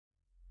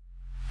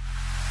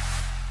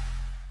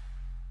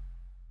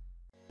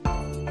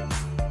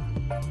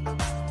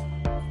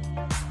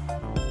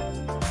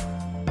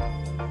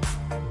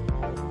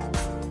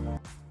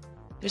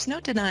There's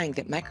no denying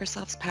that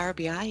Microsoft's Power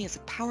BI is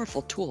a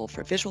powerful tool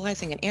for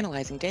visualizing and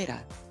analyzing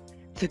data.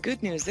 The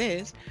good news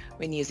is,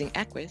 when using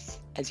EQuIS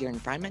as your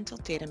environmental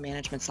data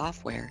management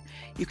software,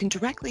 you can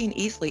directly and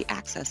easily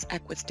access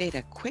EQuIS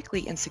data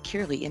quickly and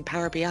securely in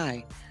Power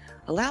BI,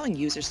 allowing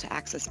users to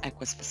access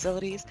EQuIS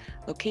facilities,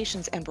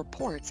 locations, and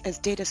reports as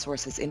data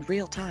sources in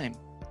real time.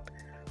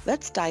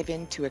 Let's dive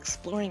into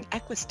exploring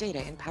EQuIS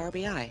data in Power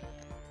BI.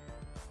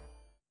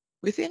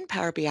 Within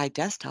Power BI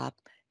Desktop,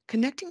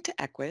 connecting to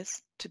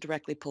EQuIS to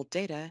directly pull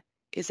data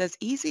is as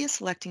easy as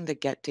selecting the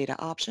Get Data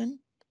option,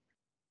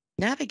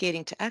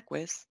 navigating to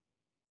EQuIS,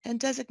 and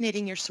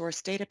designating your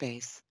source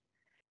database.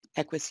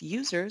 EQuIS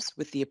users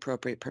with the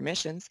appropriate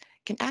permissions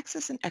can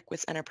access an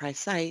EQuIS enterprise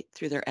site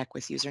through their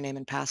EQuIS username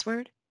and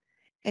password,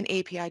 an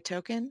API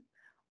token,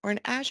 or an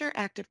Azure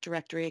Active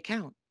Directory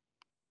account.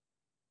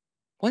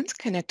 Once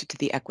connected to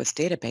the EQuIS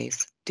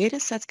database, data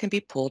sets can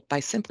be pulled by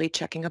simply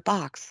checking a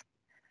box.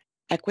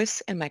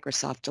 EQuIS and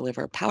Microsoft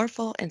deliver a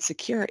powerful and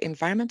secure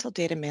environmental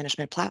data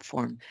management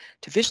platform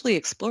to visually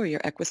explore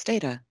your EQuIS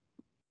data.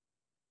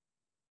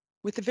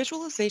 With the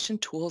visualization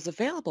tools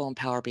available in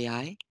Power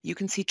BI, you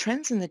can see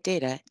trends in the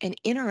data and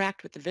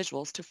interact with the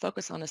visuals to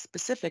focus on a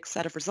specific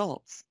set of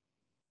results.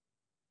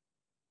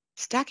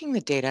 Stacking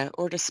the data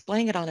or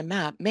displaying it on a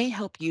map may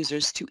help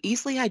users to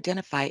easily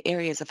identify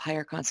areas of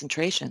higher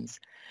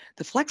concentrations.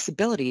 The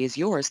flexibility is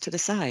yours to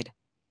decide.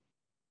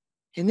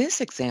 In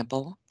this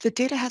example, the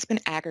data has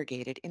been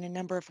aggregated in a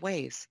number of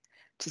ways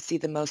to see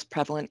the most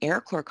prevalent air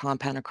chlor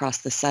compound across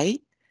the site,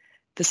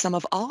 the sum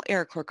of all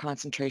air chlor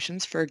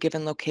concentrations for a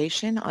given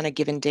location on a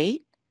given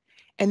date,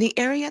 and the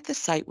area at the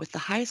site with the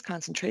highest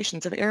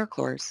concentrations of air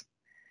chlors.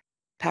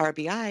 Power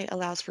BI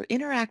allows for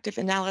interactive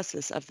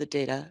analysis of the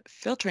data,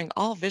 filtering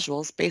all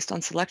visuals based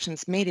on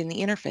selections made in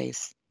the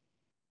interface.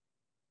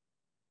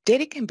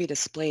 Data can be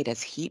displayed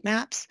as heat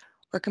maps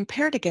or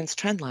compared against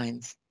trend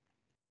lines.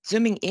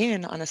 Zooming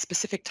in on a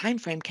specific time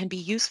frame can be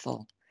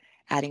useful.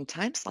 Adding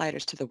time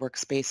sliders to the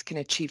workspace can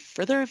achieve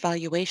further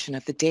evaluation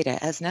of the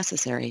data as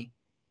necessary.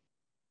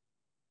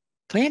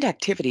 Planned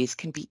activities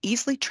can be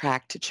easily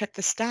tracked to check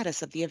the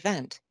status of the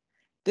event.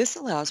 This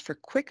allows for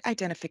quick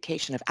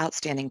identification of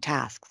outstanding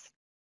tasks.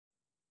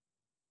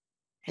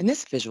 In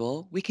this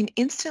visual, we can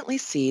instantly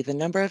see the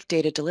number of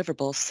data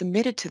deliverables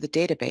submitted to the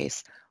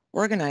database,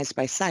 organized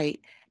by site,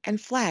 and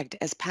flagged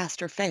as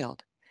passed or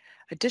failed.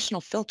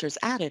 Additional filters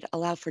added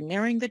allow for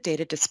narrowing the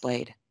data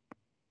displayed.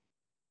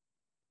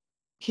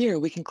 Here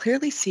we can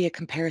clearly see a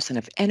comparison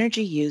of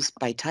energy used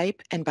by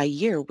type and by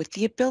year with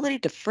the ability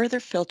to further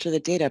filter the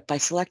data by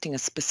selecting a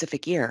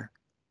specific year.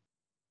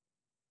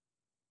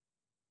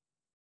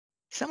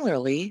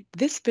 Similarly,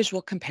 this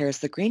visual compares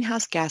the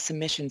greenhouse gas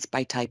emissions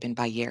by type and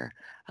by year,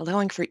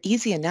 allowing for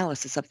easy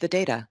analysis of the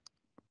data.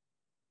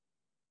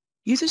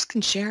 Users can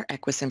share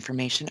EQuIS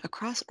information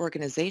across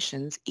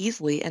organizations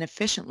easily and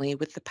efficiently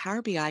with the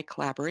Power BI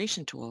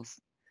collaboration tools.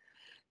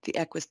 The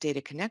EQuIS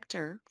Data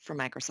Connector for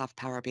Microsoft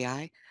Power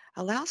BI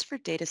allows for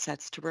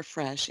datasets to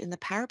refresh in the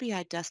Power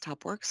BI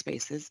desktop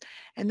workspaces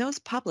and those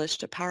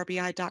published to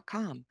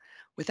powerbi.com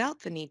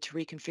without the need to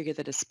reconfigure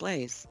the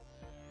displays.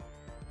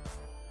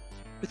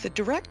 With the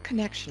direct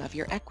connection of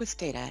your EQuIS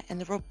data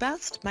and the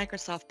robust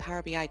Microsoft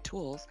Power BI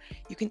tools,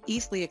 you can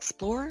easily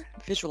explore,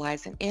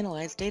 visualize, and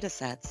analyze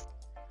datasets.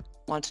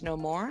 Want to know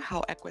more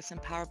how EQuIS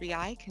and Power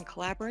BI can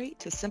collaborate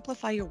to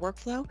simplify your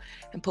workflow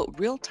and put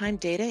real-time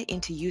data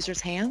into users'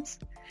 hands?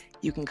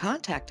 You can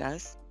contact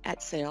us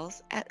at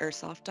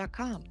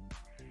sales@ursoft.com.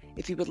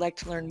 If you would like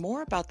to learn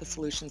more about the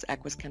solutions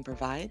EQuIS can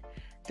provide,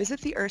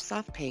 visit the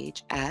Ursoft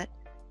page at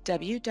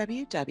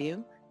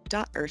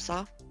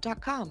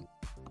www.ursoft.com.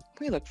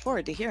 We look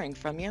forward to hearing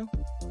from you.